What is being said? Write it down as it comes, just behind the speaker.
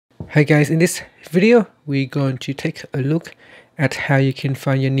Hi guys, in this video we're going to take a look at how you can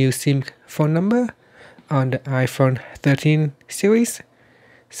find your new SIM phone number on the iPhone 13 series.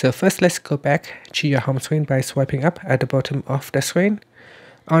 So first let's go back to your home screen by swiping up at the bottom of the screen.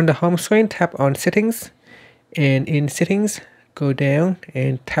 On the home screen, tap on settings, and in settings go down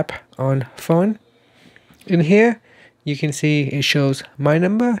and tap on phone. In here you can see it shows my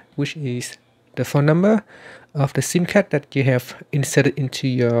number, which is the phone number of the SIM card that you have inserted into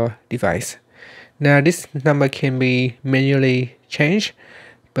your device. Now this number can be manually changed,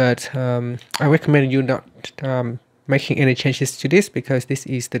 but I recommend you not making any changes to this because this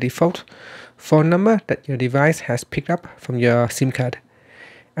is the default phone number that your device has picked up from your SIM card.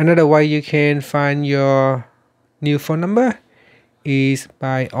 Another way you can find your new phone number is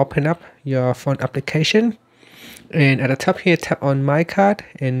by open up your phone application, and at the top here tap on my card,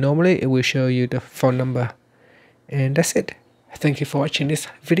 and normally it will show you the phone number. And that's it. Thank you for watching this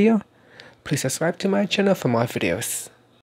video. Please subscribe to my channel for more videos.